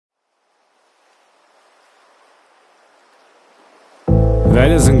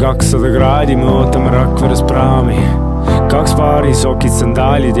Väljas on 200 kraadi, me ootame Rakveres praami. 2 paari sokid,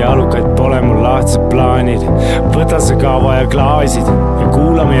 sandaalid ja alukaid pole mul lahtised plaanid. Võta see kava ja klaasid ja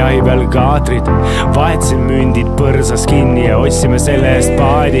kuulame jahi peal kaatrid. Vahetasin mündid põrsas kinni ja otsime selle eest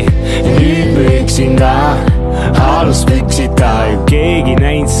paadi. Nüüd me üksinda Aluspüksita. Keegi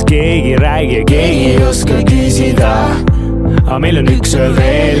näinud, siis keegi räägi ja keegi ei oska küsida. Aga meil on üks öö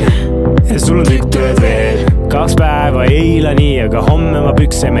veel ja sul on tükk tööd veel. 2 päeva eila nii, aga homme ma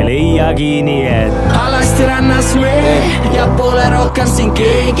pükse me leiagi nii, et alasti rannas me ja pole rohkem siin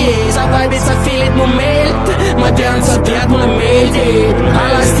keegi. Sa vaibid, sa feelid mu meelt, ma tean, sa tead, mulle meeldib.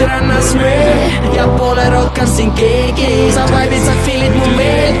 Alasti rannas me ja pole rohkem siin keegi. Sa vaibid, sa feelid mu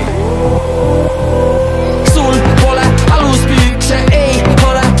meelt. Sul pole aluspükse, ei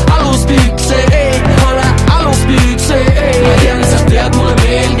ole aluspükse, ei ole aluspükse, ei. Ma tean, sa tead, mulle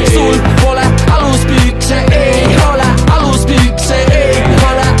meeldib. Sul pole aluspükse, ei ole aluspükse, ei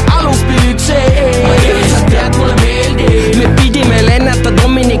ole aluspükse, ei. Ma tean, sa tead, mulle meeldib. Me pidime lennata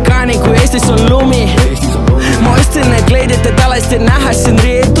Dominikaani, kui Eestis on lumi. Ma ostsin need kleidid, et alasti nähes siin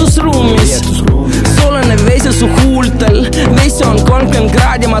riietusruumis. Solane veise su huultel, veise on 30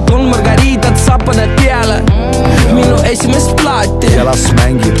 kraadi, ma toon margariitat, sapadad peale minu esimest plaati. Ja las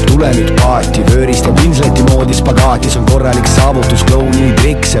mängib, tule nüüd paati, vööristab Winsleti moodi spagaatis. On korralik saavutus, klouni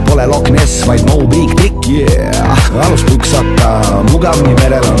trikk, see pole Loch Ness, vaid no big trick, yeah. Aluspüksata, mugav nii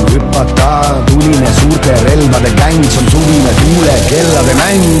merel on hüppata. Tuline suurte relvade gäng, see on suvine tuule kellade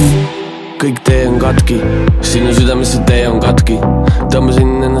mäng. Kõik tee on katki, sinu südamesse tee on katki.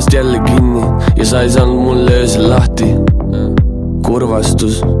 Tõmbasin ennast jälle kinni ja sa ei saanud mulle öösel lahti.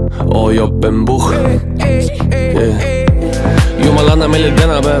 Kurvastus, oo jopenpuh, yeah. Jumal, anna meile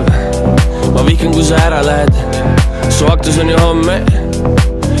tänapäev. Ma vihkan, kui sa ära lähed. Su aktus on ju homme.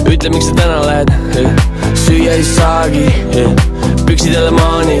 Ütle, miks sa täna lähed. Süüa ei saagi, püksid jälle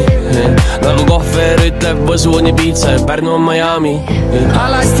maani. Nagu kohver ütleb, Võsu on ja Piitsa ja Pärnu on Miami.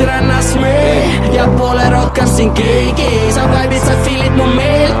 Alasti rannas me ja pole rohkem siin keegi. Sa vaibid, sa feelid mu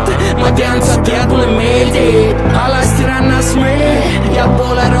meelt, ma tean, sa tead, mulle meeldib. Alasti rannas me ja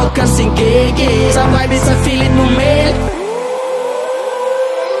pole rohkem siin keegi. Sa vaibid, sa feelid mu meelt.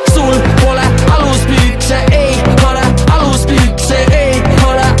 Sul pole aluspükse, ei ole aluspükse, ei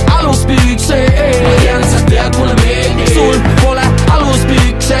ole aluspükse, ei. Ma tean, sa tead, mulle meeldib. Sul pole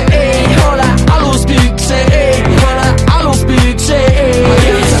aluspükse, ei ole aluspükse, ei ole aluspükse, ei. Ma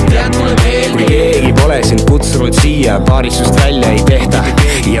tean, sa tead, mulle meeldib. Kui keegi pole sind kutsunud siia, paaristust välja ei tehta.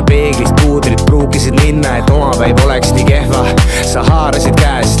 Ja peeglist puudrid pruukisid minna, et omapäiv oleks nii kehva. Sa haarasid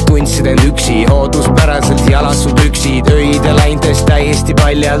käest, tundsid end üksi, ootuspäraselt jalas su püksid. Öid ja läintes täiesti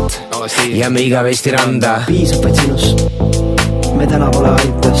paljalt ja me igavesti randa. Piisab vaid sinust, me täna pole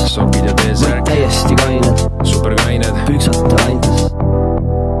aitas. Sokid ja teeser, täiesti kained, superkained. Püksata aitas.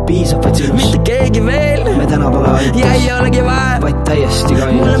 Piisab vaid sinust, mitte keegi veel, me täna pole aitas. Ja ei olegi vaja, vaid täiesti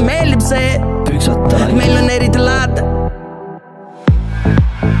kained, mulle meeldib see, püksata aitas. Meil on eriti laad